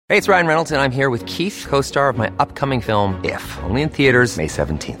Hey, it's Ryan Reynolds, and I'm here with Keith, co-star of my upcoming film, If, only in theaters May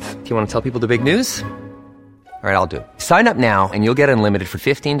 17th. Do you want to tell people the big news? All right, I'll do it. Sign up now and you'll get unlimited for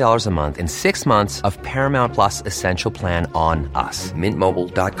 $15 a month and 6 months of Paramount Plus Essential Plan on us.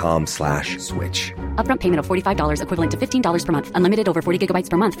 MintMobile.com/switch. Upfront payment of $45 equivalent to $15 per month. Unlimited over 40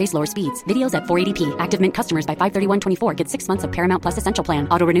 gigabytes per month. Face lower speeds. Videos at 480p. Active Mint customers by 531.24 get 6 months of Paramount Plus Essential Plan.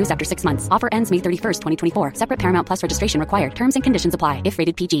 Auto renews after 6 months. Offer ends May 31st, 2024. Separate Paramount Plus registration required. Terms and conditions apply if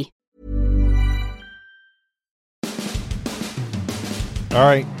rated PG. All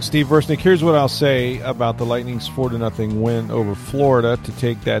right, Steve Versnick, here's what I'll say about the Lightning's 4-0 win over Florida to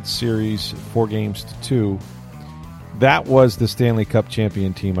take that series 4-2. That was the Stanley Cup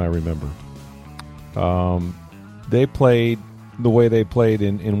champion team I remember. They played the way they played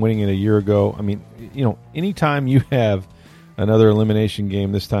in winning it a year ago. I mean, anytime you have another elimination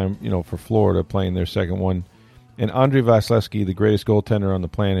game, this time, for Florida playing their second one, and Andrei Vasilevsky, the greatest goaltender on the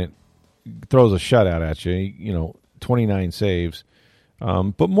planet, throws a shutout at you, 29 saves.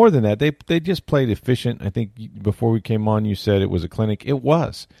 But more than that, they just played efficient. I think before we came on, you said it was a clinic. It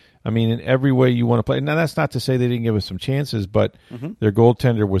was. I mean, in every way you want to play. Now, that's not to say they didn't give us some chances, but their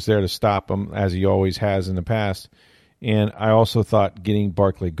goaltender was there to stop them, as he always has in the past. And I also thought getting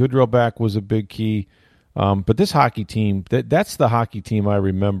Barclay Goodrow back was a big key. But this hockey team, that's the hockey team I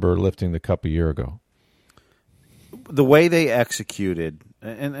remember lifting the cup a year ago. The way they executed,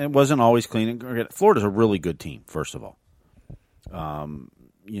 and it wasn't always clean. Florida's a really good team, first of all.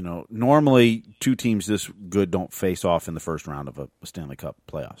 Normally two teams this good don't face off in the first round of a Stanley Cup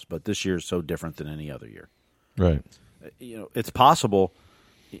playoffs, but this year is so different than any other year. Right. It's possible,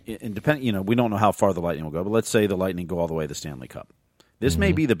 and we don't know how far the Lightning will go, but let's say the Lightning go all the way to the Stanley Cup. This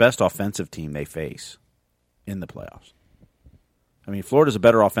may be the best offensive team they face in the playoffs. I mean, Florida's a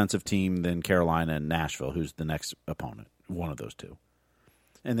better offensive team than Carolina and Nashville, who's the next opponent, one of those two.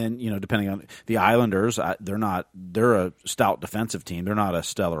 And then, depending on the Islanders, they're a stout defensive team. They're not a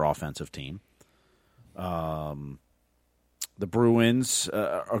stellar offensive team. The Bruins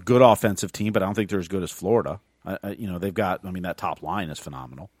are a good offensive team, but I don't think they're as good as Florida. They've got, that top line is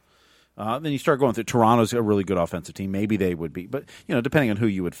phenomenal. Then you start going through, Toronto's a really good offensive team. Maybe they would be, but, depending on who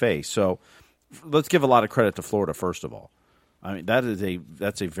you would face. So let's give a lot of credit to Florida, first of all. I mean,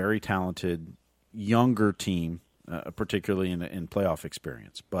 that's a very talented, younger team. Particularly in playoff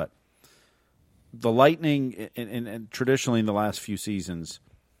experience. But the Lightning, and traditionally in the last few seasons,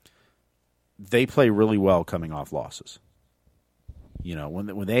 they play really well coming off losses.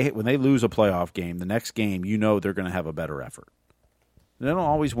 When they lose a playoff game, the next game, they're going to have a better effort. They don't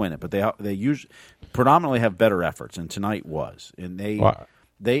always win it, but they usually predominantly have better efforts, and tonight was. And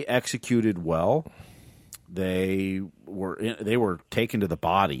they executed well. They were taken to the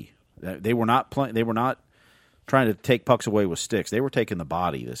body. They were not playing. They were not trying to take pucks away with sticks. They were taking the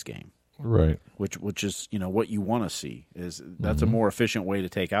body this game, right? Which is what you want to see is that's a more efficient way to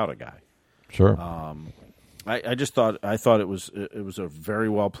take out a guy. Sure. I thought it was a very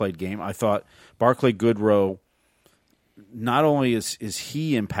well played game. I thought Barclay Goodrow, not only is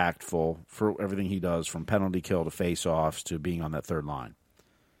he impactful for everything he does from penalty kill to face offs to being on that third line.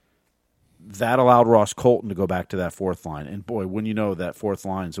 That allowed Ross Colton to go back to that fourth line, and boy, when that fourth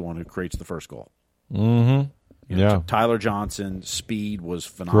line is the one who creates the first goal. Mm-hmm. Tyler Johnson, speed was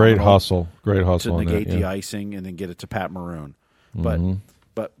phenomenal. Great hustle to negate the icing and then get it to Pat Maroon.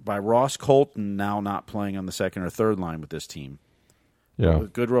 But by Ross Colton now not playing on the second or third line with this team,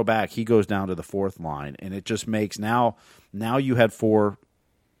 with Goodrow back, he goes down to the fourth line, and it just makes now you had four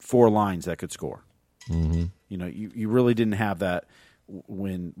lines that could score. Mm-hmm. You really didn't have that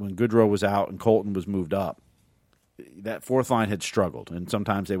when Goodrow was out and Colton was moved up. That fourth line had struggled, and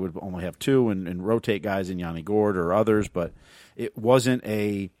sometimes they would only have two and rotate guys in Yanni Gourde or others, but it wasn't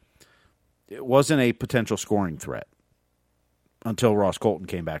a potential scoring threat until Ross Colton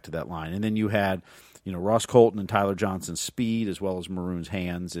came back to that line. And then you had, Ross Colton and Tyler Johnson's speed as well as Maroon's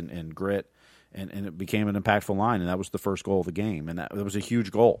hands and grit, and it became an impactful line, and that was the first goal of the game, and that was a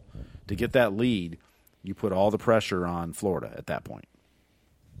huge goal. To get that lead, you put all the pressure on Florida at that point.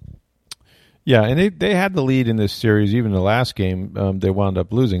 Yeah, and they had the lead in this series. Even the last game, they wound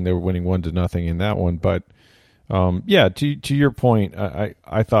up losing. They were winning 1-0 in that one. But to your point,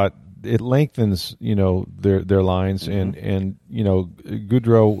 I thought it lengthens their lines, and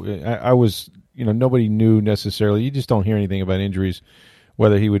Goodrow. I was nobody knew necessarily. You just don't hear anything about injuries,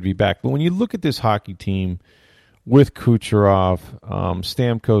 whether he would be back. But when you look at this hockey team with Kucherov,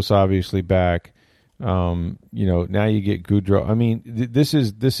 Stamkos obviously back. Now you get Goodrow. I mean, this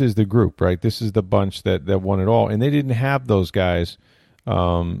is the group, right? This is the bunch that won it all, and they didn't have those guys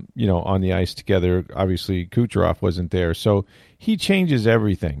on the ice together. Obviously, Kucherov wasn't there. So he changes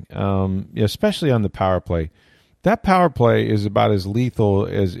everything, especially on the power play. That power play is about as lethal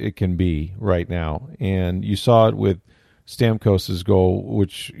as it can be right now. And you saw it with Stamkos' goal,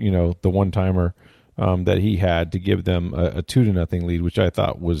 which, the one-timer that he had to give them a 2-0 lead, which I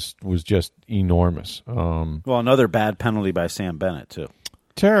thought was just enormous. Well, another bad penalty by Sam Bennett, too.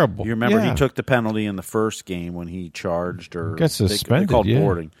 Terrible. You remember he took the penalty in the first game when he charged or got suspended. They called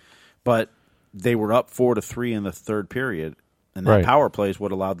boarding. But they were up 4-3 in the third period, and that power play is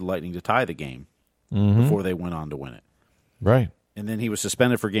what allowed the Lightning to tie the game before they went on to win it. Right. And then he was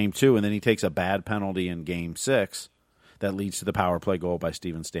suspended for game 2, and then he takes a bad penalty in game 6 that leads to the power play goal by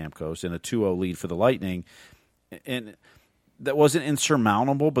Steven Stamkos and a 2-0 lead for the Lightning. And that wasn't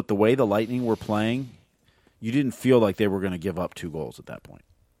insurmountable, but the way the Lightning were playing, you didn't feel like they were going to give up 2 goals at that point.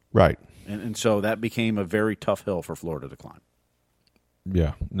 Right. And so that became a very tough hill for Florida to climb.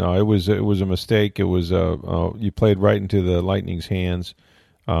 Yeah. No, it was a mistake. It was you played right into the Lightning's hands.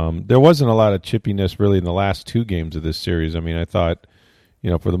 There wasn't a lot of chippiness really in the last 2 games of this series. I mean, I thought,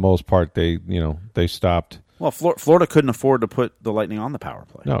 for the most part they stopped. Well, Florida couldn't afford to put the Lightning on the power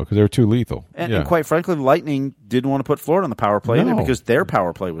play. No, because they were too lethal. And quite frankly, the Lightning didn't want to put Florida on the power play either because their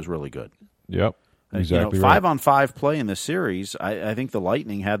power play was really good. Yep, exactly right. 5-on-5 play in this series, I think the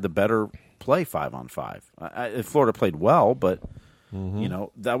Lightning had the better play 5-on-5. Florida played well, but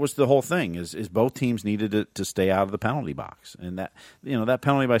that was the whole thing is both teams needed to stay out of the penalty box. And that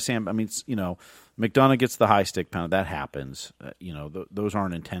penalty by Sam, McDonough gets the high stick penalty. That happens. Those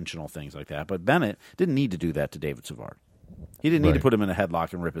aren't intentional things like that. But Bennett didn't need to do that to David Savard. He didn't need to put him in a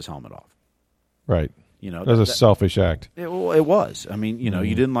headlock and rip his helmet off. Right. That was a selfish act. It was. I mean, you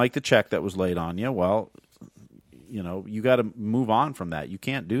didn't like the check that was laid on you. Well, you got to move on from that. You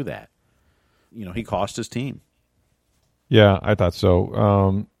can't do that. He cost his team. Yeah, I thought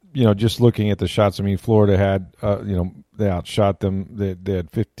so. Just looking at the shots, I mean, Florida had, they outshot them. They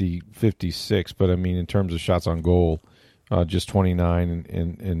had 56, but I mean, in terms of shots on goal, just 29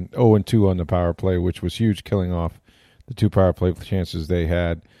 and 0-2 on the power play, which was huge, killing off the 2 power play chances they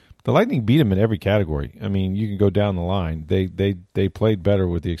had. The Lightning beat them in every category. I mean, you can go down the line. They played better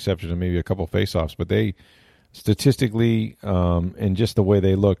with the exception of maybe a couple faceoffs, but they statistically and just the way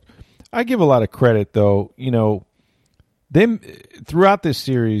they looked. I give a lot of credit, though. Them throughout this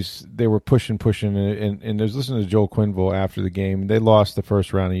series, they were pushing, and I was listening to Joel Quenneville after the game. They lost the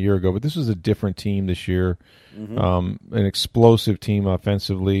first round a year ago, but this was a different team this year, an explosive team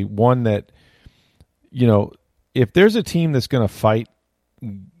offensively, one that, if there's a team that's going to fight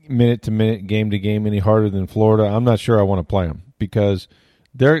minute to minute, game to game any harder than Florida, I'm not sure I want to play them because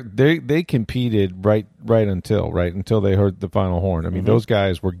they competed right until they heard the final horn. I mean, those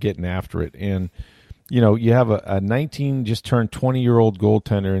guys were getting after it, and you have a 19, just turned 20-year-old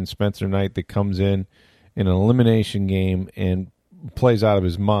goaltender in Spencer Knight that comes in an elimination game and plays out of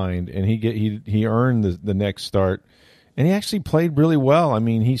his mind, and he earned the next start, and he actually played really well. I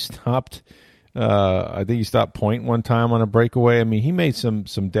mean, he stopped. I think he stopped point one time on a breakaway. I mean, he made some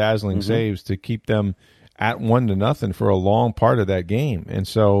dazzling saves to keep them at 1-0 for a long part of that game. And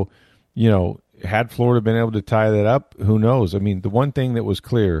so, had Florida been able to tie that up, who knows? I mean, the one thing that was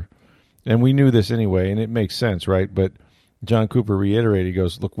clear, and we knew this anyway, and it makes sense, right? But John Cooper reiterated, he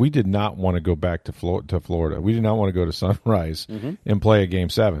goes, look, we did not want to go back to Florida. We did not want to go to Sunrise and play a Game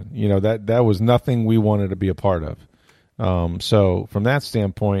 7. That was nothing we wanted to be a part of. So from that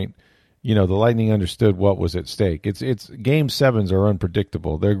standpoint, the Lightning understood what was at stake. It's Game 7s are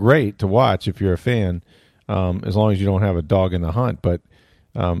unpredictable. They're great to watch if you're a fan, as long as you don't have a dog in the hunt. But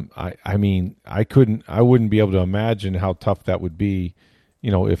I wouldn't be able to imagine how tough that would be,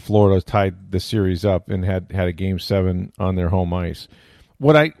 if Florida tied the series up and had a Game 7 on their home ice.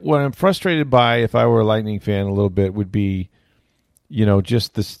 What I'm frustrated by, if I were a Lightning fan a little bit, would be,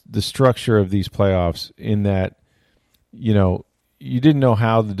 just the structure of these playoffs in that, you didn't know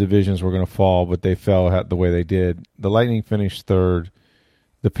how the divisions were going to fall, but they fell the way they did. The Lightning finished third.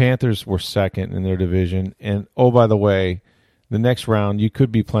 The Panthers were second in their division. And, oh, by the way, the next round you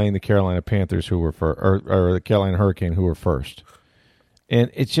could be playing the Carolina Panthers who were first, or the Carolina Hurricane who were first. And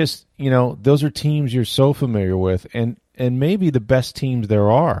it's just, those are teams you're so familiar with, and maybe the best teams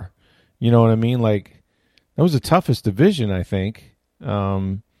there are. You know what I mean? Like, that was the toughest division, I think.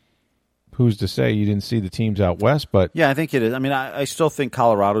 Who's to say you didn't see the teams out west? But yeah, I think it is. I mean, I still think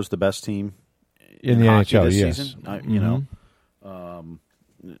Colorado's the best team in the NHL this yes. season.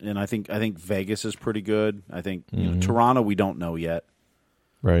 And I think Vegas is pretty good. I think Toronto we don't know yet.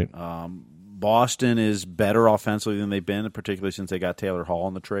 Right. Boston is better offensively than they've been, particularly since they got Taylor Hall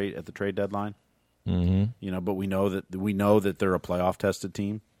in at the trade deadline. Mm-hmm. But we know that they're a playoff tested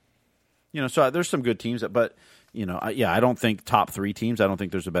team. So there's some good teams, but I don't think top 3 teams. I don't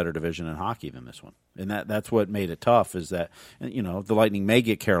think there's a better division in hockey than this one, and that's what made it tough. Is that the Lightning may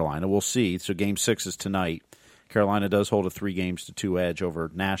get Carolina. We'll see. So Game 6 is tonight. Carolina does hold a 3-2 edge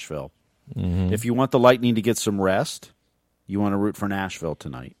over Nashville. Mm-hmm. If you want the Lightning to get some rest, you want to root for Nashville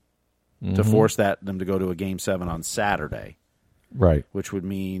tonight to force them to go to a Game 7 on Saturday. Right. Which would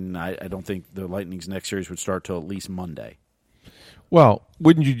mean I don't think the Lightning's next series would start till at least Monday. Well,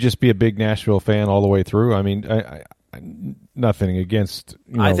 wouldn't you just be a big Nashville fan all the way through? I mean, I nothing against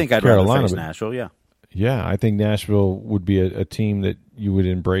I think I'd Carolina, rather face Nashville, yeah. Yeah, I think Nashville would be a team that you would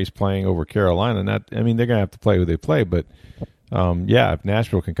embrace playing over Carolina. They're going to have to play who they play, but if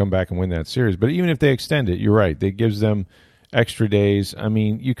Nashville can come back and win that series. But even if they extend it, you're right. It gives them extra days. I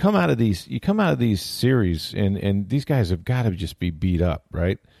mean, you come out of these series, and these guys have got to just be beat up,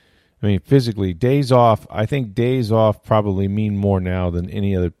 right? I mean, physically, days off. I think days off probably mean more now than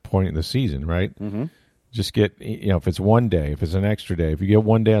any other point in the season, right? Mm-hmm. Just get if it's one day, if it's an extra day, if you get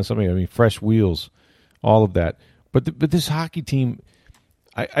one day on something. I mean, fresh wheels, all of that. But this hockey team,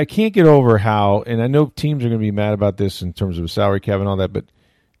 I can't get over how, and I know teams are going to be mad about this in terms of salary cap and all that, but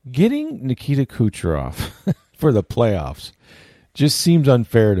getting Nikita Kucherov for the playoffs just seems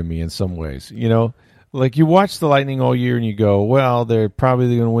unfair to me in some ways. Like you watch the Lightning all year and you go, well, they're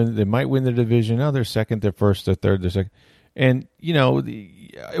probably going to win. They might win the division. Oh, they're second, they're first, they're third, they're second. And,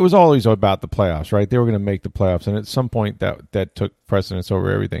 it was always about the playoffs, right? They were going to make the playoffs. And at some point that took precedence over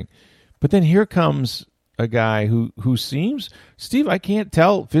everything. But then here comes a guy who seems, Steve, I can't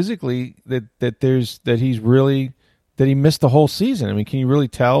tell physically that he missed the whole season. I mean, can you really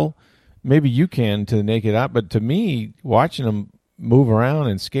tell? Maybe you can to the naked eye, but to me, watching him move around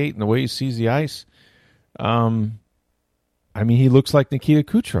and skate and the way he sees the ice, he looks like Nikita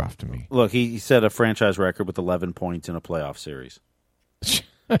Kucherov to me. Look, he set a franchise record with 11 points in a playoff series.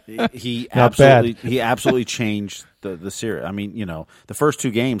 He absolutely changed the series. I mean, the first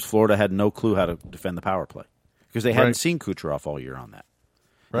 2 games, Florida had no clue how to defend the power play because they hadn't seen Kucherov all year on that.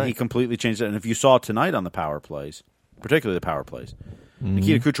 Right. And he completely changed it. And if you saw tonight on the power plays, particularly the power plays,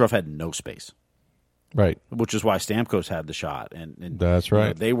 Nikita Kucherov had no space. Right. Which is why Stamkos had the shot. And that's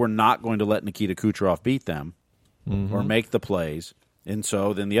right. They were not going to let Nikita Kucherov beat them or make the plays. And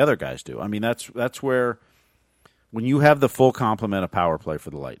so then the other guys do. I mean, that's where when you have the full complement of power play for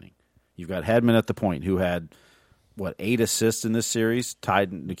the Lightning, you've got Hedman at the point who had, 8 assists in this series,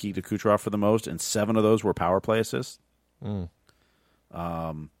 tied Nikita Kucherov for the most, and 7 of those were power play assists. Hedman,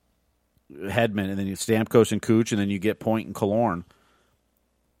 and then you Stamkos and Kuch, and then you get Point and Killorn.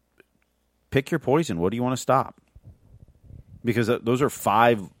 Pick your poison. What do you want to stop? Because those are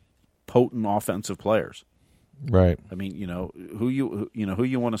 5 potent offensive players. Right. I mean, who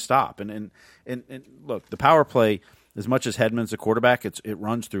you want to stop, and look, the power play, as much as Hedman's the quarterback, it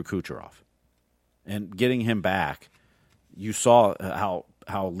runs through Kucherov, and getting him back, you saw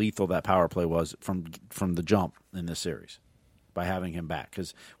how lethal that power play was from the jump in this series by having him back.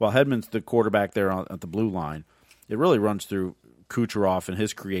 Because while Hedman's the quarterback there at the blue line, it really runs through Kucherov and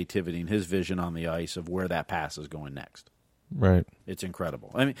his creativity and his vision on the ice of where that pass is going next. Right. It's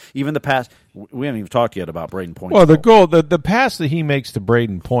incredible. I mean, even the pass, we haven't even talked yet about Braden Point. Well, the pass that he makes to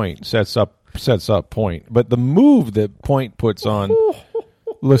Braden Point sets up Point, but the move that Point puts on.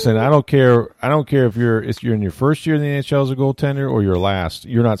 Listen, I don't care if you're in your first year in the NHL as a goaltender or your last.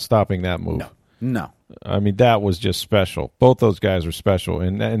 You're not stopping that move. No. I mean, that was just special. Both those guys are special,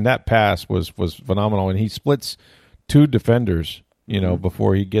 and that pass was phenomenal. And he splits 2 defenders,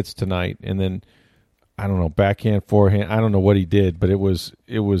 before he gets tonight, and then I don't know, backhand, forehand. I don't know what he did, but it was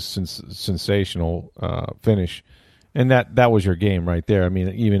sensational finish, and that was your game right there. I mean,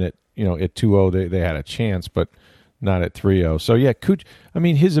 even at 2-0, they had a chance, but not at 3-0. So yeah, Kuch. I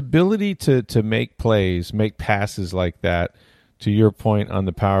mean, his ability to make plays, make passes like that. To your point on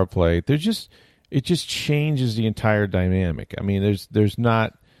the power play, it just changes the entire dynamic. I mean, there's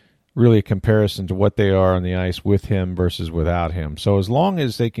not really a comparison to what they are on the ice with him versus without him. So as long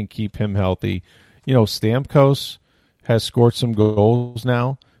as they can keep him healthy, Stamkos has scored some goals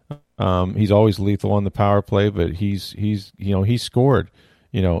now. He's always lethal on the power play, but he's scored,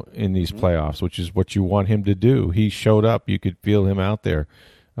 in these playoffs, which is what you want him to do. He showed up. You could feel him out there.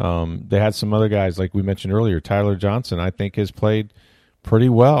 They had some other guys, like we mentioned earlier. Tyler Johnson, I think, has played pretty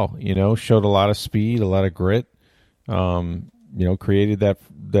well. Showed a lot of speed, a lot of grit. Created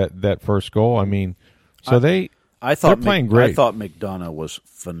that first goal. I mean, so they're playing great. I thought McDonough was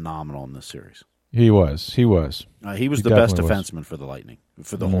phenomenal in this series. He was. He was the best defenseman for the Lightning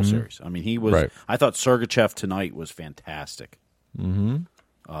for the whole series. I mean, he was. Right. I thought Sergachev tonight was fantastic. Mm-hmm.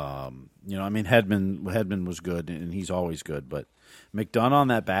 I mean, Hedman was good, and he's always good, but McDonough on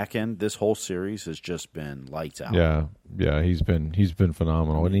that back end, this whole series has just been lights out. Yeah, he's been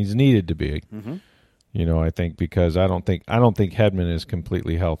phenomenal, and he's needed to be. Mm-hmm. I think because I don't think Hedman is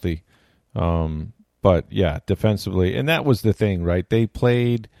completely healthy, but yeah, defensively, and that was the thing, right? They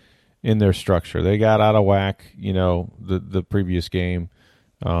played in their structure. They got out of whack. The previous game,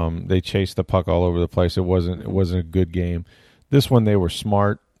 they chased the puck all over the place. It wasn't a good game. This one they were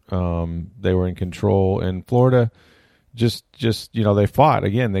smart. They were in control, and Florida just they fought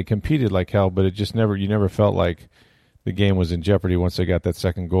again. They competed like hell, but you never felt like the game was in jeopardy once they got that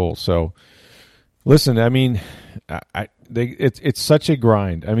second goal. So, listen, I mean, it's such a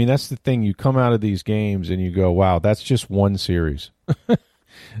grind. I mean, that's the thing. You come out of these games and you go, "Wow, that's just one series.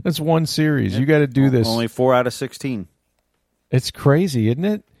 That's one series. You got to do this." Only 4 out of 16. It's crazy, isn't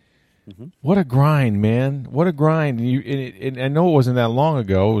it? Mm-hmm. What a grind, man! What a grind! And I know it wasn't that long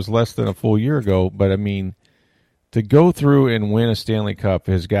ago. It was less than a full year ago. But I mean, to go through and win a Stanley Cup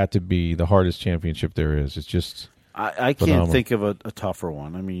has got to be the hardest championship there is. It's just I can't think of a tougher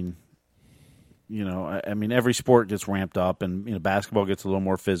one. I mean, every sport gets ramped up, and basketball gets a little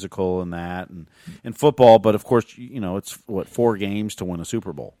more physical and that, and football. But of course, it's 4 games to win a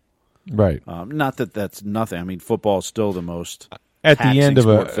Super Bowl, right? Not that that's nothing. I mean, football is still the most. At the end of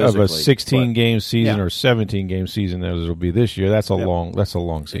a 16-game season or 17-game season, as it'll be this year, that's a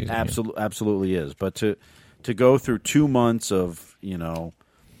long season. Absolutely is. But to go through 2 months of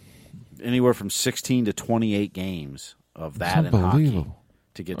anywhere from 16 to 28 games of that in hockey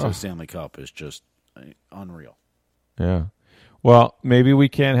to get to the Stanley Cup is just unreal. Yeah. Well, maybe we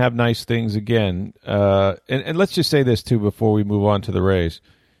can have nice things again. And let's just say this too before we move on to the Rays.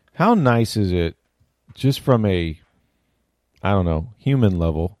 How nice is it, just from a human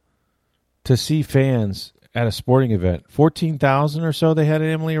level, to see fans at a sporting event? 14,000 or so they had at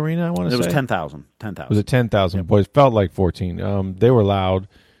Emily Arena, I want to say. It was 10,000. 10,000. Was it 10,000? Yep. Boys, felt like 14. They were loud.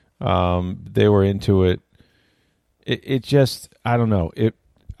 They were into it. It just, I don't know.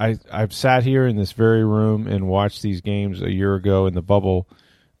 I've sat here in this very room and watched these games a year ago in the bubble,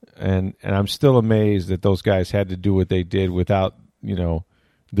 and I'm still amazed that those guys had to do what they did without,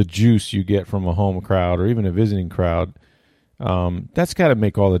 the juice you get from a home crowd or even a visiting crowd. That's got to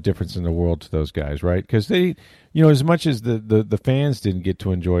make all the difference in the world to those guys, right? Because they, as much as the fans didn't get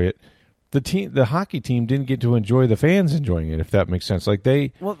to enjoy it, the hockey team didn't get to enjoy the fans enjoying it, if that makes sense. Like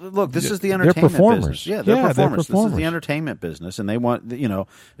look, this is the entertainment business. Yeah, they're performers. This is the entertainment business, and they want,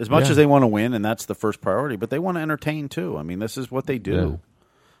 as much as they want to win, and that's the first priority, but they want to entertain too. I mean, this is what they do. Yeah.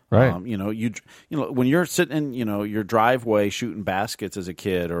 Right. When you're sitting in, your driveway shooting baskets as a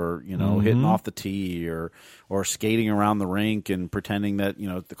kid, or hitting off the tee, or skating around the rink and pretending that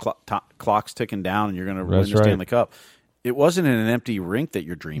the clock's ticking down and you're going to win the Stanley Cup. It wasn't in an empty rink that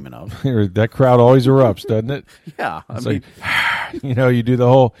you're dreaming of. That crowd always erupts, doesn't it? Yeah, you do the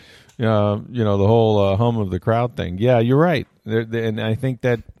whole, the whole hum of the crowd thing. Yeah, you're right, and I think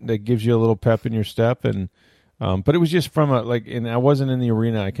that gives you a little pep in your step. And but it was just from and I wasn't in the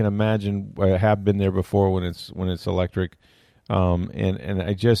arena. I can imagine I have been there before when it's electric, and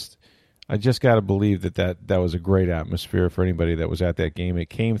I just got to believe that was a great atmosphere for anybody that was at that game. It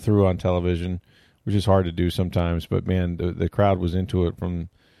came through on television, which is hard to do sometimes, but man, the crowd was into it from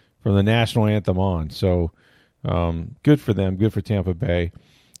the national anthem on. So good for them, good for Tampa Bay.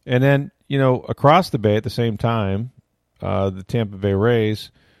 And then, across the bay at the same time, the Tampa Bay Rays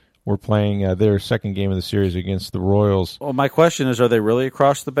were playing their second game of the series against the Royals. Well, my question is, are they really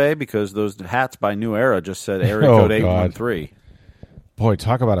across the bay? Because those hats by New Era just said area code 813. Boy,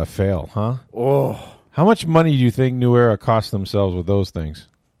 talk about a fail, huh? Oh. How much money do you think New Era cost themselves with those things?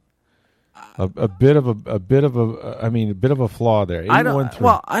 A bit of a flaw there. I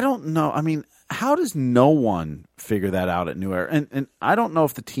don't know. I mean, how does no one figure that out at New Era? And I don't know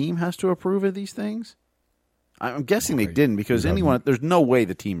if the team has to approve of these things. I'm guessing they didn't, because there's no way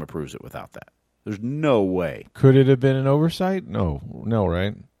the team approves it without that. There's no way. Could it have been an oversight? No,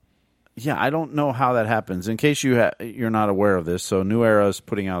 right? Yeah, I don't know how that happens. In case you're not aware of this, so New Era is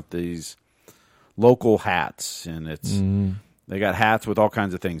putting out these local hats, and it's they got hats with all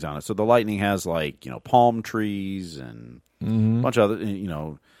kinds of things on it. So the Lightning has palm trees and a bunch of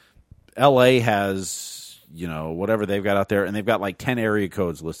other, LA has whatever they've got out there, and they've got 10 area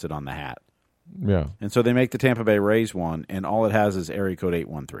codes listed on the hat. Yeah. And so they make the Tampa Bay Rays one, and all it has is area code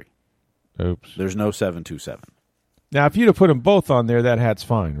 813. Oops. There's no 727. Now, if you'd have put them both on there, that hat's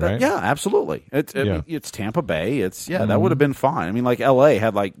fine, right? Yeah, absolutely. It's Tampa Bay. That would have been fine. I mean, L.A.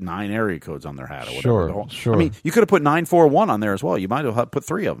 had 9 area codes on their hat or whatever. Sure. I mean, you could have put 941 on there as well. You might have put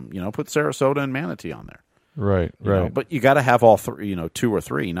 3 of them. Put Sarasota and Manatee on there. Right. But you got to have all three, 2 or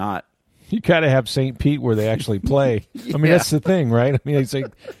 3, not. You got to have St. Pete where they actually play. I mean, that's the thing, right? I mean, it's like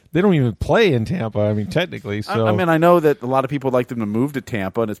they don't even play in Tampa. I mean, technically. So I mean, I know that a lot of people would like them to move to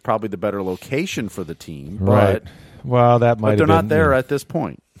Tampa, and it's probably the better location for the team. Right. Well, that might. But they're not there at this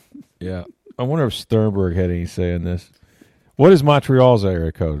point. Yeah. I wonder if Sternberg had any say in this. What is Montreal's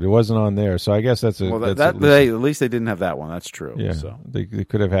area code? It wasn't on there, so I guess that's a. Well, at least they didn't have that one. That's true. Yeah. So. They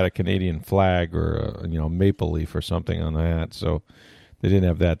could have had a Canadian flag or a maple leaf or something on the hat. So they didn't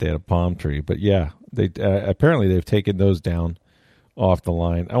have that. They had a palm tree. But yeah, they apparently they've taken those down off the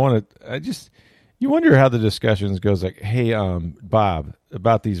line. You wonder how the discussions goes. Like, hey, Bob,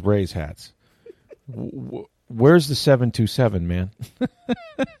 about these Rays hats. Where's the 727, man?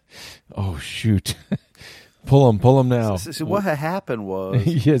 Oh shoot. Pull them now. So what had happened was...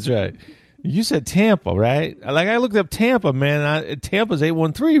 Yeah, that's right. You said Tampa, right? Like, I looked up Tampa, man. Tampa's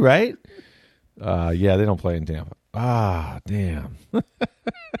 813, right? Yeah, they don't play in Tampa. Ah, damn.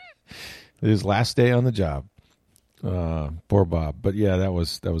 His last day on the job. Poor Bob. But yeah, that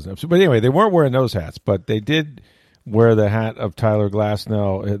was but anyway, they weren't wearing those hats, but they did wear the hat of Tyler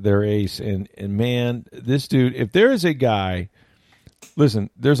Glasnow, their ace. And man, this dude, if there is a guy... Listen,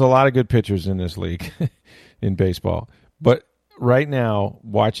 there's a lot of good pitchers in this league. In baseball. But right now,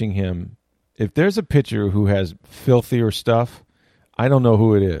 watching him, if there's a pitcher who has filthier stuff, I don't know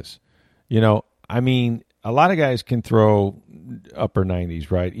who it is. I mean, a lot of guys can throw upper 90s,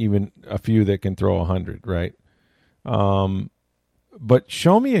 right? Even a few that can throw 100, right? But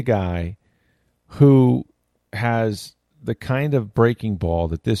show me a guy who has the kind of breaking ball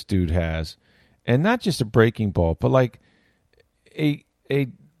that this dude has, and not just a breaking ball, but like a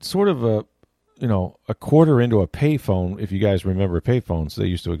sort of a quarter into a payphone, if you guys remember payphones, they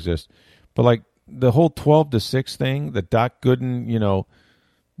used to exist. But like the whole 12-6 thing, the Doc Gooden,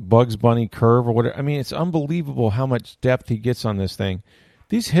 Bugs Bunny curve or whatever. I mean, it's unbelievable how much depth he gets on this thing.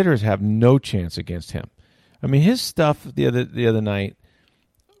 These hitters have no chance against him. I mean, his stuff the other night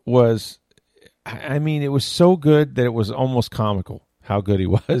was, I mean, it was so good that it was almost comical how good he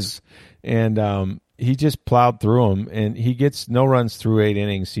was. And he just plowed through them, and he gets no runs through 8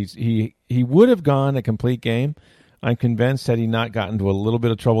 innings. He would have gone a complete game. I'm convinced had he not gotten into a little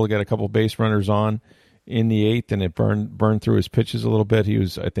bit of trouble to get a couple base runners on in the 8th, and it burned through his pitches a little bit. He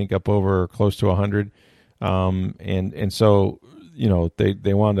was, I think, up over close to 100, and so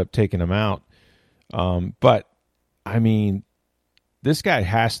they wound up taking him out. But I mean, this guy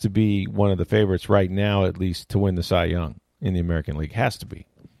has to be one of the favorites right now, at least, to win the Cy Young in the American League. Has to be.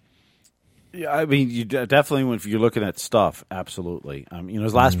 Yeah, I mean, you definitely, if you're looking at stuff, absolutely.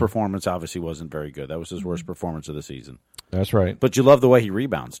 His last performance obviously wasn't very good. That was his worst performance of the season. That's right. But you love the way he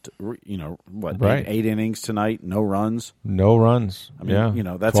rebounds. Right. 8 innings tonight, no runs. No runs. I mean,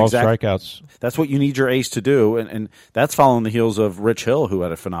 that's 12 strikeouts. That's what you need your ace to do, and that's following the heels of Rich Hill, who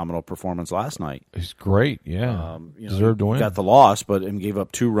had a phenomenal performance last night. He's great, yeah. Deserved to win. Got the loss, but gave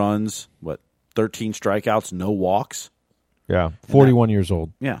up 2 runs, 13 strikeouts, no walks. Yeah, 41 years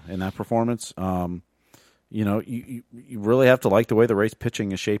old. Yeah, in that performance, you really have to like the way the Rays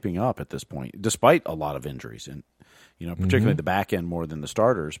pitching is shaping up at this point, despite a lot of injuries, and particularly the back end more than the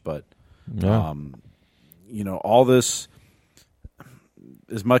starters. But all this,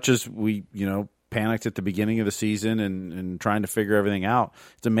 as much as we panicked at the beginning of the season and trying to figure everything out,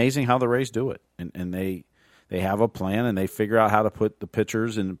 it's amazing how the Rays do it, and they have a plan, and they figure out how to put the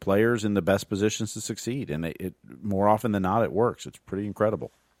pitchers and players in the best positions to succeed. And it more often than not, it works. It's pretty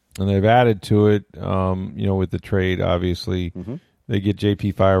incredible. And they've added to it, with the trade, obviously. Mm-hmm. They get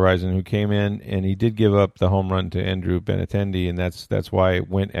J.P. Firereisen, who came in, and he did give up the home run to Andrew Benintendi, and that's why it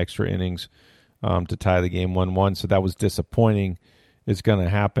went extra innings to tie the game 1-1. So that was disappointing. It's going to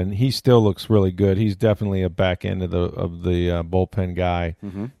happen. He still looks really good. He's definitely a back end of the bullpen guy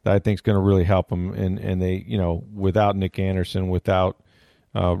that I think is going to really help him. And they, without Nick Anderson, without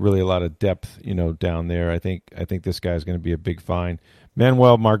really a lot of depth, down there, I think this guy is going to be a big find.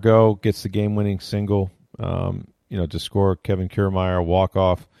 Manuel Margot gets the game-winning single, to score Kevin Kiermaier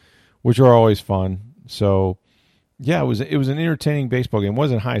walk-off, which are always fun. So. Yeah, it was an entertaining baseball game. It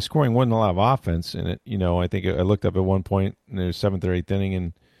wasn't high scoring, wasn't a lot of offense in it. I think I looked up at one point in the 7th or 8th inning,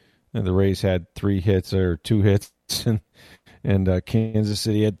 and the Rays had 3 hits or 2 hits, and Kansas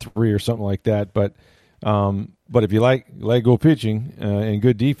City had 3 or something like that. But if you like go pitching and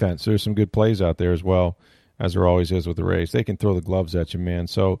good defense, there's some good plays out there as well, as there always is with the Rays. They can throw the gloves at you, man.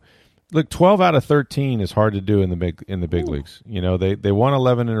 So look, 12 out of 13 is hard to do in the big leagues. They won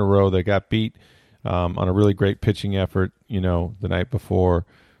 11 in a row. They got beat. On a really great pitching effort, the night before,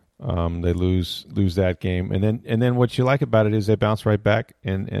 they lose that game, and then what you like about it is they bounce right back,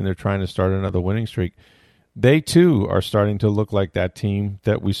 and they're trying to start another winning streak. they too are starting to look like that team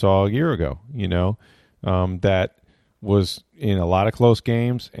that we saw a year ago, that was in a lot of close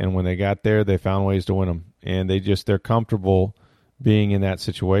games, and when they got there, they found ways to win them, and they're comfortable being in that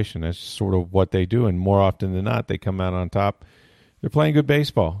situation. That's sort of what they do, and more often than not, they come out on top. They're playing good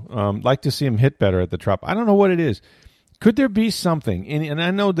baseball. Like to see them hit better at the Trop. I don't know what it is. Could there be something? And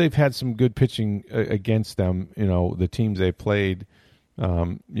I know they've had some good pitching against them, the teams they played,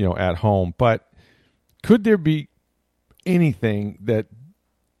 at home. But could there be anything that,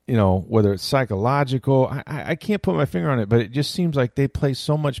 whether it's psychological, I can't put my finger on it, but it just seems like they play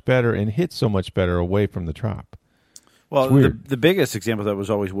so much better and hit so much better away from the Trop. Well, the biggest example of that was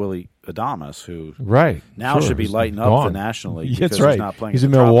always Willie Adames, who now should be lighting up the National League. That's right. He's not playing. He's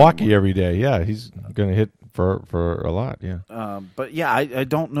in Milwaukee every day. Yeah, he's going to hit for a lot. Yeah. But yeah, I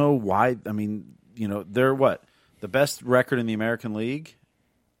don't know why. I mean, they're what, the best record in the American League,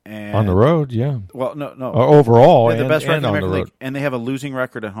 and on the road. Yeah. Well, no. Overall, they're the best record in the on American the road. League, and they have a losing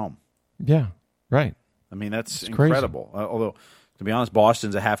record at home. Yeah. Right. I mean, that's incredible. Although, to be honest,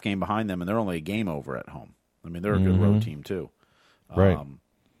 Boston's a half game behind them, and they're only a game over at home. I mean, they're a good road team too. Right.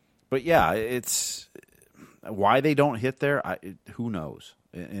 But yeah, it's why they don't hit there. Who knows?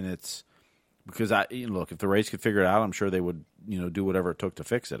 And it's because look, if the Rays could figure it out, I'm sure they would. Do whatever it took to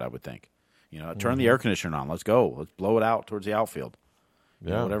fix it. I would think. Turn the air conditioner on. Let's go. Let's blow it out towards the outfield.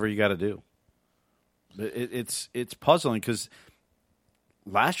 Yeah. Whatever you got to do. It's puzzling because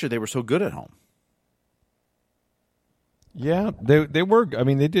last year they were so good at home. Yeah, they were. I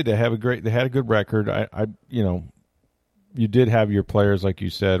mean, they did. They had a good record. You did have your players, like you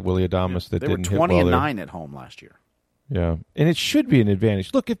said, Willie Adames, that didn't hit well. They were 20-9 at home last year. Yeah, and it should be an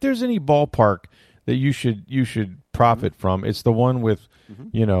advantage. Look, if there's any ballpark that you should profit from, it's the one with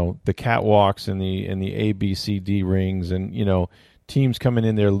the catwalks and the A, B, C, D rings, and teams coming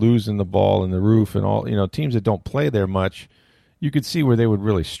in there losing the ball in the roof, and all teams that don't play there much. You could see where they would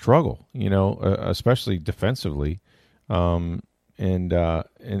really struggle, especially defensively. And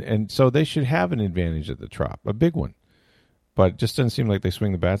so they should have an advantage at the Trop, a big one. But it just doesn't seem like they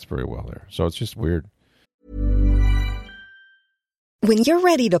swing the bats very well there. So it's just weird. When you're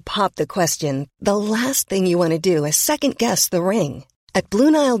ready to pop the question, the last thing you want to do is second-guess the ring. At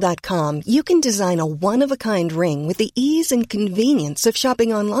BlueNile.com, you can design a one-of-a-kind ring with the ease and convenience of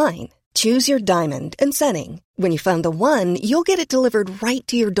shopping online. Choose your diamond and setting. When you find the one, you'll get it delivered right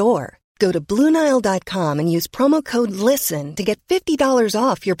to your door. Go to BlueNile.com and use promo code LISTEN to get $50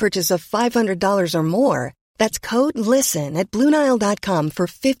 off your purchase of $500 or more. That's code LISTEN at BlueNile.com for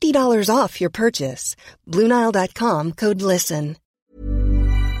 $50 off your purchase. BlueNile.com, code LISTEN.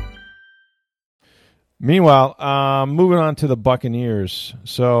 Meanwhile, moving on to the Buccaneers.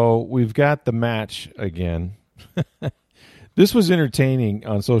 So we've got the match again. This was entertaining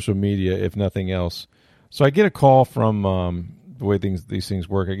on social media, if nothing else. So I get a call from the way these things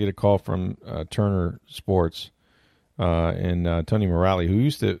work. I get a call from Turner Sports and Tony Morale, who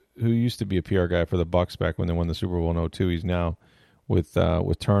used to be a PR guy for the Bucs back when they won the Super Bowl in 2002. He's now with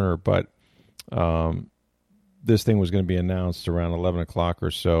Turner, but this thing was going to be announced around 11 o'clock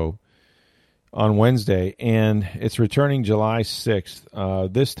or so on Wednesday, and it's returning July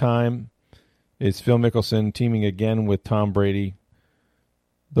 6th. This time, it's Phil Mickelson teaming again with Tom Brady.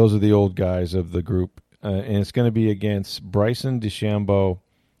 Those are the old guys of the group. And it's going to be against Bryson DeChambeau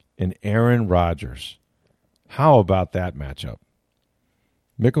and Aaron Rodgers. How about that matchup?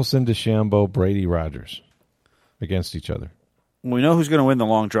 Mickelson, DeChambeau, Brady, Rodgers against each other. We know who's going to win the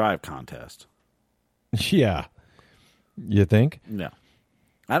long drive contest. Yeah. You think? Yeah.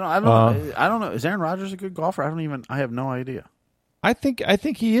 I don't know. Is Aaron Rodgers a good golfer? I have no idea. I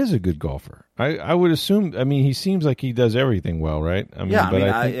think he is a good golfer. I would assume. I mean, he seems like he does everything well, right? I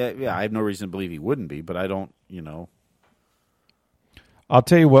have no reason to believe he wouldn't be, but I don't. I'll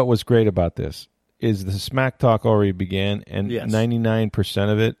tell you what was great about this is the smack talk already began, and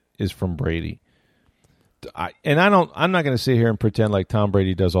 99% of it is from Brady. I'm not going to sit here and pretend like Tom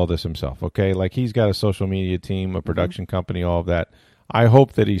Brady does all this himself. Okay, like he's got a social media team, a production company, all of that. I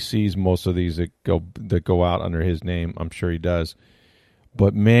hope that he sees most of these that go out under his name. I'm sure he does.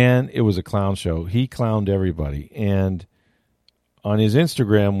 But, man, it was a clown show. He clowned everybody. And on his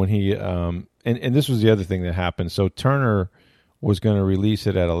Instagram, when he and this was the other thing that happened. So Turner was going to release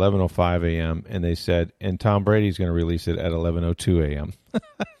it at 11:05 a.m., and they said, and Tom Brady's going to release it at 11:02 a.m.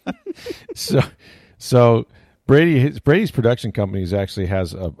 So Brady's production company actually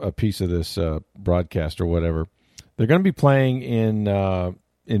has a piece of this broadcast or whatever. They're going to be playing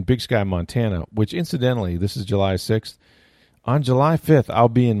in Big Sky, Montana, which, incidentally, this is July 6th. On July 5th, I'll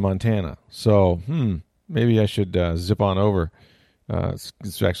be in Montana. So, maybe I should zip on over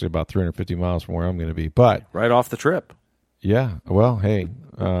It's actually about 350 miles from where I'm going to be. But right off the trip. Yeah. Well, hey.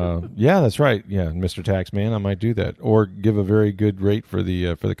 Yeah, that's right. Yeah, Mr. Taxman, I might do that, or give a very good rate for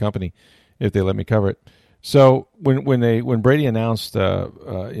the company if they let me cover it. So when Brady announced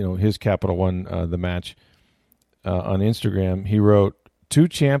his Capital One the match on Instagram, he wrote 2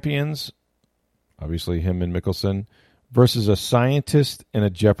 champions, obviously him and Mickelson, versus a scientist and a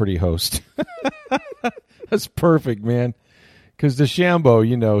Jeopardy host. That's perfect, man. Because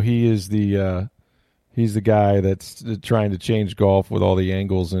DeChambeau, he's the guy that's trying to change golf with all the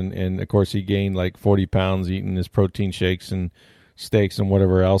angles, and of course he gained like 40 pounds eating his protein shakes and steaks and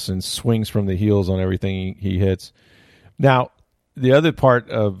whatever else, and swings from the heels on everything he hits. Now, the other part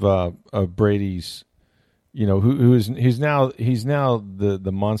of Brady's, he's now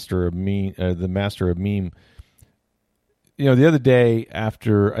the monster of meme, the master of meme. The other day I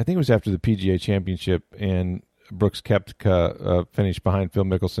think it was after the PGA Championship, and Brooks Koepka finished behind Phil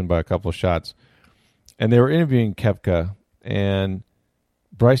Mickelson by a couple of shots, and they were interviewing Koepka, and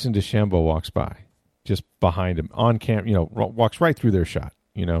Bryson DeChambeau walks by, just behind him on camera, walks right through their shot,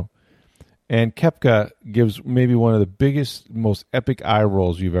 and Koepka gives maybe one of the biggest, most epic eye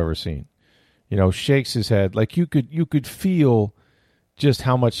rolls you've ever seen. Shakes his head like you could feel just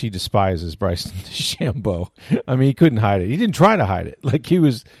how much he despises Bryson DeChambeau. I mean, he couldn't hide it. He didn't try to hide it. Like he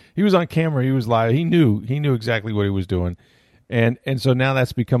was on camera. He was live. He knew exactly what he was doing, and so now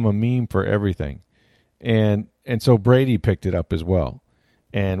that's become a meme for everything, and so Brady picked it up as well,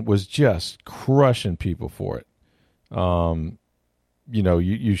 and was just crushing people for it.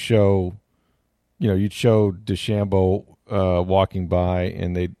 You'd show DeChambeau walking by,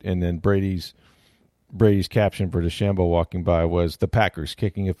 and then Brady's caption for DeChambeau walking by was the Packers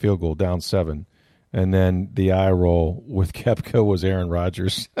kicking a field goal down 7, and then the eye roll with Koepka was Aaron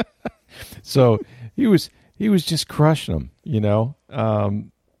Rodgers. So he was just crushing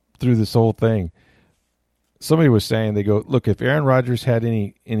them, through this whole thing. Somebody was saying, they go, look, if Aaron Rodgers had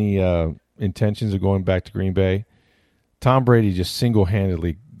any intentions of going back to Green Bay, Tom Brady just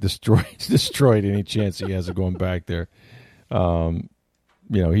single-handedly destroyed any chance he has of going back there. He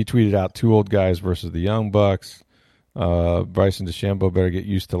tweeted out 2 old guys versus the young bucks. Bryson DeChambeau better get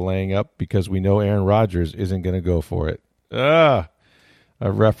used to laying up because we know Aaron Rodgers isn't going to go for it. A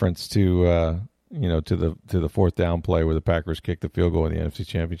reference to the fourth down play where the Packers kicked the field goal in the NFC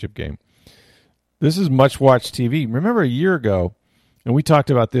Championship game. This is much-watched TV. Remember a year ago, and we talked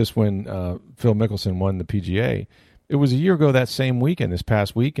about this when Phil Mickelson won the PGA. It was a year ago that same weekend, this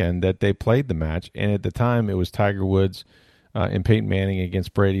past weekend, that they played the match, and at the time it was Tiger Woods and Peyton Manning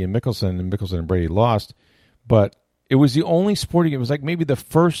against Brady and Mickelson and Brady lost. But it was the only it was like maybe the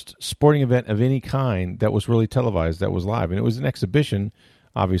first sporting event of any kind that was really televised, that was live. And it was an exhibition.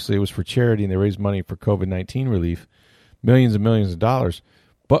 Obviously, it was for charity, and they raised money for COVID-19 relief, millions and millions of dollars.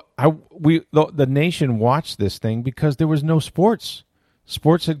 But the nation watched this thing because there was no sports.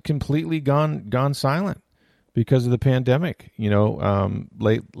 Sports had completely gone silent because of the pandemic,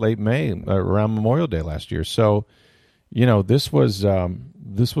 late May, around Memorial Day last year. So, this was a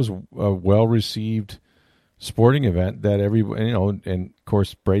well-received sporting event that everybody, and of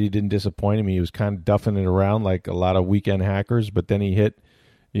course Brady didn't disappoint him. He was kind of duffing it around like a lot of weekend hackers, but then he hit,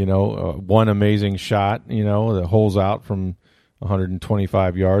 one amazing shot, that holes out from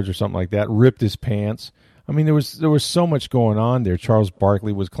 125 yards or something like that, ripped his pants. I mean, there was so much going on there. Charles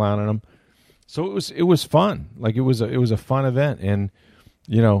Barkley was clowning him. So it was fun. Like it was a fun event, and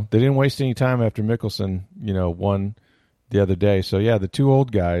they didn't waste any time after Mickelson won the other day. So yeah, the 2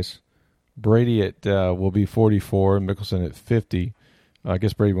 old guys, Brady will be 44, and Mickelson at 50. I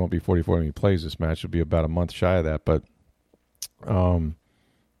guess Brady won't be 44 when he plays this match. It'll be about a month shy of that. But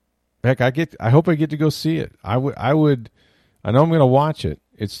heck, I hope I get to go see it. I know I'm going to watch it.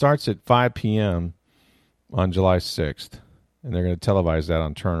 It starts at 5 p.m. on July 6th, and they're going to televise that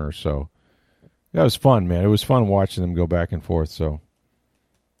on Turner. So that was fun, man. It was fun watching them go back and forth. So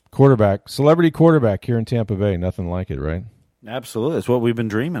celebrity quarterback here in Tampa Bay, nothing like it, right? Absolutely. It's what we've been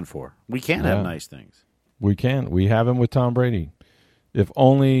dreaming for. We can have nice things. We can. We have him with Tom Brady. If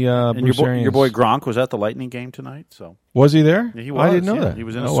only Bruce Arians... Your boy Gronk was at the Lightning game tonight. So was he there? Yeah, he was. I didn't know that. He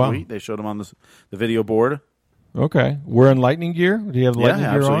was in a suite. Wow. They showed him on the video board. Okay. Wearing Lightning gear? Do you have the Lightning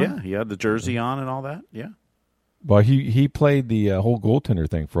gear on? Yeah, he had the jersey on and all that. Yeah. Well, he played the whole goaltender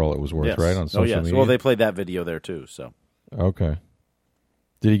thing for all it was worth, right, on social media? Well, they played that video there, too. So. Okay.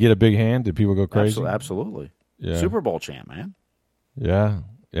 Did he get a big hand? Did people go crazy? Absolutely. Yeah. Super Bowl champ, man. Yeah.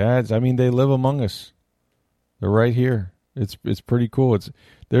 Yeah, they live among us. They're right here. It's pretty cool.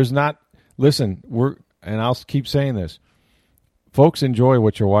 Listen, and I'll keep saying this. Folks, enjoy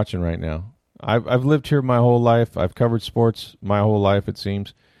what you're watching right now. I've lived here my whole life. I've covered sports my whole life, it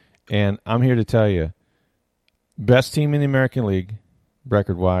seems. And I'm here to tell you, best team in the American League,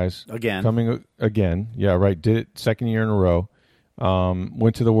 record-wise. Again. Yeah, right. Did it second year in a row.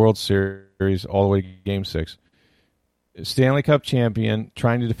 Went to the World Series all the way to Game 6. Stanley Cup champion,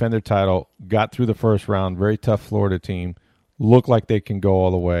 trying to defend their title, got through the first round. Very tough Florida team. Look like they can go all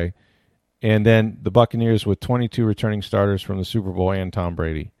the way. And then the Buccaneers with 22 returning starters from the Super Bowl and Tom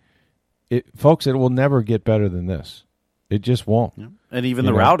Brady. Folks, it will never get better than this. It just won't. Yeah. And even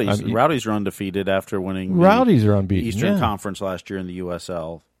the Rowdies. Rowdies are undefeated after winning Rowdies are unbeaten. Eastern Conference last year in the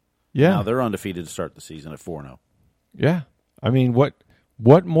USL. Yeah. Now they're undefeated to start the season at 4-0. Yeah. I mean, what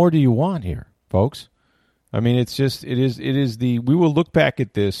more do you want here, folks? I mean, it is we will look back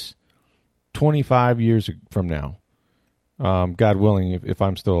at this 25 years from now, God willing, if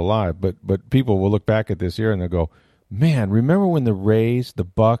I'm still alive, but people will look back at this year and they'll go, man, remember when the Rays, the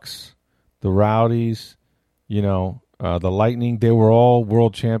Bucks, the Rowdies, the Lightning, they were all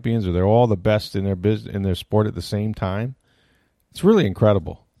world champions, or they're all the best in their sport at the same time? It's really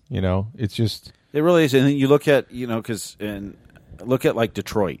incredible. It's just, it really is. And you look at, look at like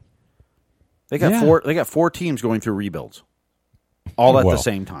Detroit. They got four teams going through rebuilds, all at the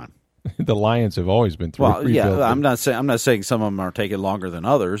same time. The Lions have always been through rebuilds. Yeah, I'm not saying some of them are taking longer than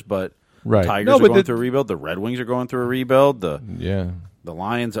others, but right. Tigers are going through a rebuild. The Red Wings are going through a rebuild. The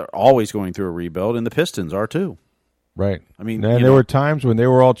Lions are always going through a rebuild, and the Pistons are too. Right. I mean, and there were times when they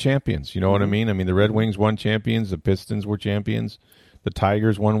were all champions. You know what I mean? I mean, the Red Wings won champions. The Pistons were champions. The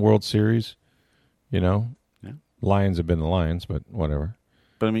Tigers won World Series. Lions have been the Lions, but whatever.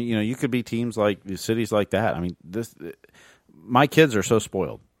 But I mean, you could be teams like cities like that. I mean, my kids are so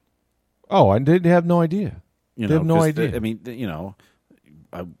spoiled. Oh, I did have no idea. They have no idea. I mean,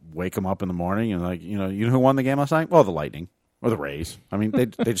 I wake them up in the morning and you know who won the game last night? Well, the Lightning or the Rays. I mean,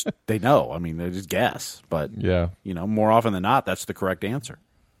 they know. I mean, they just guess. But more often than not, that's the correct answer.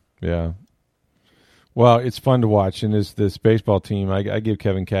 Yeah. Well, it's fun to watch, and this baseball team, I give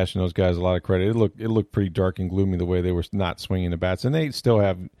Kevin Cash and those guys a lot of credit. It looked pretty dark and gloomy the way they were not swinging the bats, and they still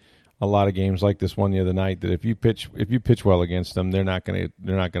have a lot of games like this one the other night that if you pitch well against them, they're not going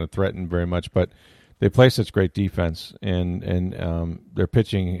to threaten very much. But they play such great defense, and their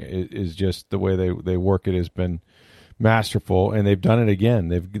pitching is just the way they work. It has been masterful, and they've done it again.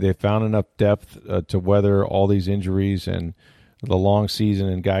 They've found enough depth to weather all these injuries and the long season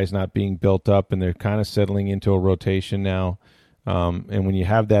and guys not being built up, and they're kind of settling into a rotation now. And when you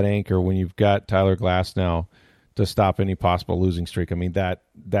have that anchor, when you've got Tyler Glass now to stop any possible losing streak, I mean,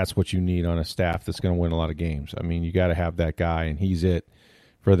 that's what you need on a staff that's going to win a lot of games. I mean, you got to have that guy, and he's it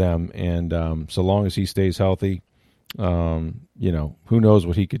for them. And so long as he stays healthy, who knows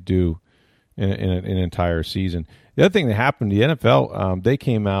what he could do in an entire season. The other thing that happened, the NFL, they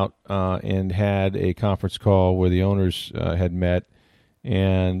came out and had a conference call where the owners had met,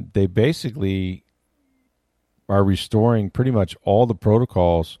 and they basically are restoring pretty much all the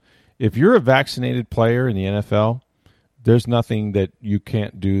protocols. If you're a vaccinated player in the NFL, there's nothing that you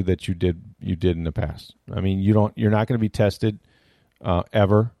can't do that you did in the past. I mean, you're not going to be tested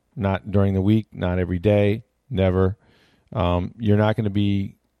ever, not during the week, not every day, never. You're not going to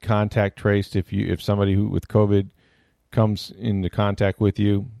be contact traced if somebody with COVID comes into contact with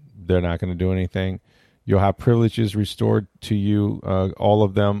you, they're not going to do anything. You'll have privileges restored to you, all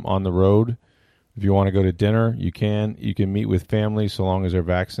of them on the road. If you want to go to dinner, you can. You can meet with family so long as they're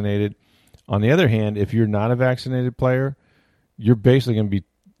vaccinated. On the other hand, if you're not a vaccinated player, you're basically going to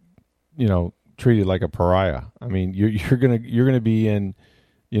be, treated like a pariah. I mean, you're going to be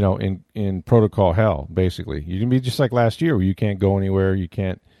in protocol hell. Basically, you can be just like last year, where you can't go anywhere, you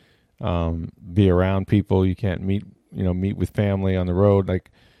can't be around people, you can't meet with family on the road.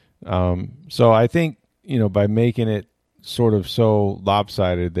 So I think, by making it sort of so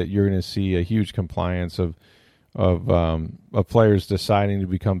lopsided that you're going to see a huge compliance of players deciding to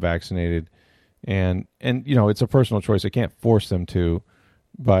become vaccinated. And it's a personal choice. I can't force them to,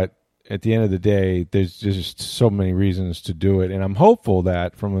 but at the end of the day, there's just so many reasons to do it. And I'm hopeful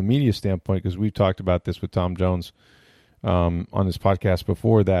that from a media standpoint, because we've talked about this with Tom Jones on this podcast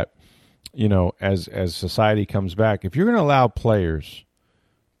before, that as society comes back, if you're going to allow players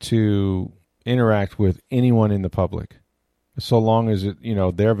to interact with anyone in the public, so long as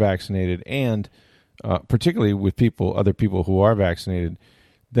they're vaccinated, and particularly with other people who are vaccinated,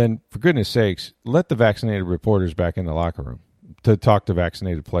 then for goodness sakes, let the vaccinated reporters back in the locker room to talk to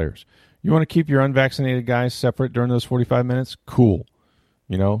vaccinated players. You want to keep your unvaccinated guys separate during those 45 minutes? Cool.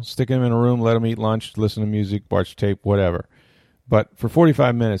 Stick them in a room, let them eat lunch, listen to music, watch tape, whatever. But for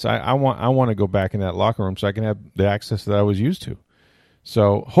 45 minutes, I want to go back in that locker room so I can have the access that I was used to.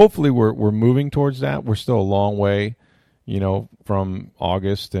 So hopefully we're moving towards that. We're still a long way, from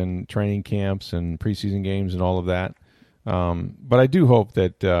August and training camps and preseason games and all of that. But I do hope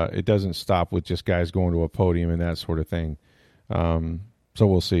that it doesn't stop with just guys going to a podium and that sort of thing. So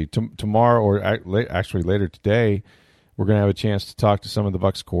we'll see. Tomorrow, or actually later today, we're going to have a chance to talk to some of the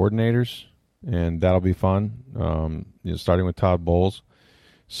Bucs coordinators, and that'll be fun, starting with Todd Bowles.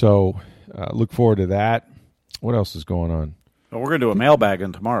 So look forward to that. What else is going on? Well, we're going to do a mailbag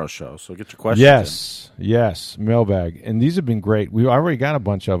on tomorrow's show, so get your questions in. Yes, mailbag. And these have been great. We already got a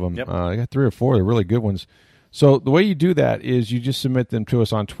bunch of them. Yep. I got 3 or 4. They're really good ones. So the way you do that is you just submit them to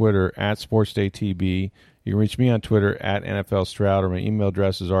us on Twitter at SportsDayTB. You can reach me on Twitter at NFL Stroud, or my email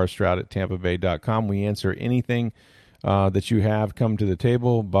address is rstroud@tampabay.com. We answer anything that you have come to the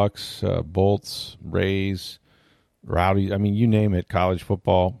table, Bucks, Bolts, Rays, Rowdy. I mean, you name it, college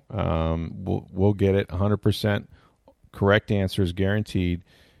football. We'll get it 100%. Correct answers guaranteed.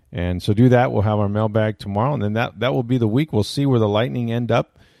 And so do that. We'll have our mailbag tomorrow, and then that will be the week. We'll see where the Lightning end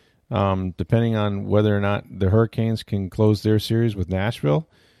up, depending on whether or not the Hurricanes can close their series with Nashville.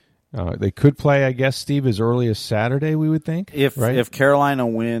 They could play, I guess, Steve, as early as Saturday, we would think. If Carolina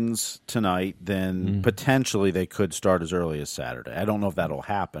wins tonight, then potentially they could start as early as Saturday. I don't know if that'll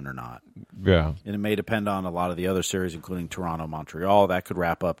happen or not. Yeah. And it may depend on a lot of the other series, including Toronto, Montreal. That could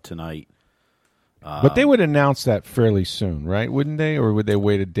wrap up tonight. But they would announce that fairly soon, right? Wouldn't they? Or would they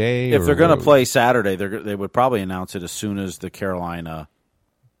wait a day? If they're going to play Saturday, they would probably announce it as soon as the Carolina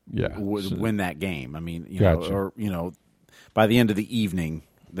would win that game. I mean, Gotcha. By the end of the evening,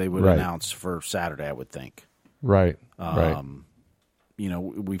 they would Right. announce for Saturday, I would think. Right. Right.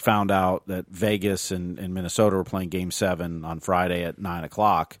 We found out that Vegas and Minnesota were playing Game 7 on Friday at 9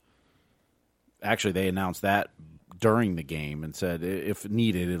 o'clock. Actually, they announced that during the game and said, if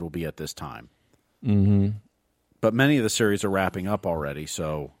needed, it'll be at this time. Mm-hmm. But many of the series are wrapping up already,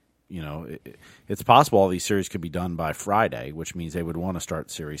 so it's possible all these series could be done by Friday, which means they would want to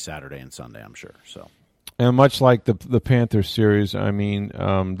start series Saturday and Sunday, I'm sure. So, and much like the Panthers series, I mean,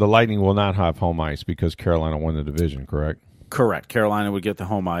 the Lightning will not have home ice because Carolina won the division, correct? Correct. Carolina would get the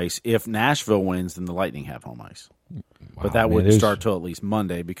home ice. If Nashville wins, then the Lightning have home ice. Wow, but that wouldn't start till at least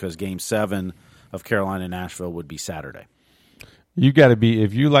Monday because Game 7 of Carolina and Nashville would be Saturday. You got to be,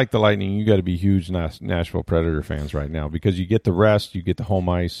 if you like the Lightning, you got to be huge Nashville Predator fans right now because you get the rest, you get the home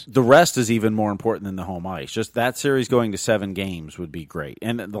ice. The rest is even more important than the home ice. Just that series going to 7 games would be great.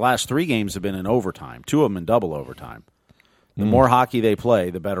 And the last 3 games have been in overtime, 2 of them in double overtime. The more hockey they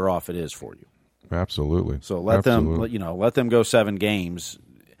play, the better off it is for you. Absolutely. So let them go 7 games.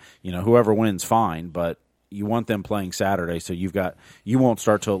 Whoever wins, fine, but you want them playing Saturday, so you won't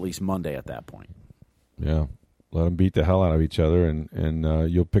start till at least Monday at that point. Yeah. Let them beat the hell out of each other, and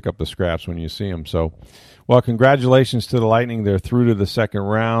you'll pick up the scraps when you see them. So, well, congratulations to the Lightning. They're through to the second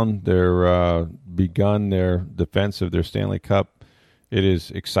round. They're begun their defense of their Stanley Cup. It is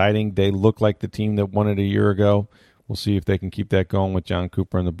exciting. They look like the team that won it a year ago. We'll see if they can keep that going with John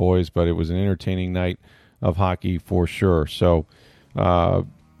Cooper and the boys, but it was an entertaining night of hockey for sure. So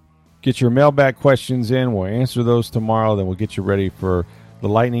get your mailbag questions in. We'll answer those tomorrow. Then we'll get you ready for the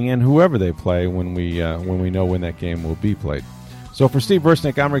Lightning and whoever they play when we know when that game will be played. So for Steve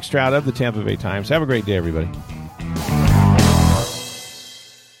Versnick, I'm Rick Stroud of the Tampa Bay Times. Have a great day, everybody.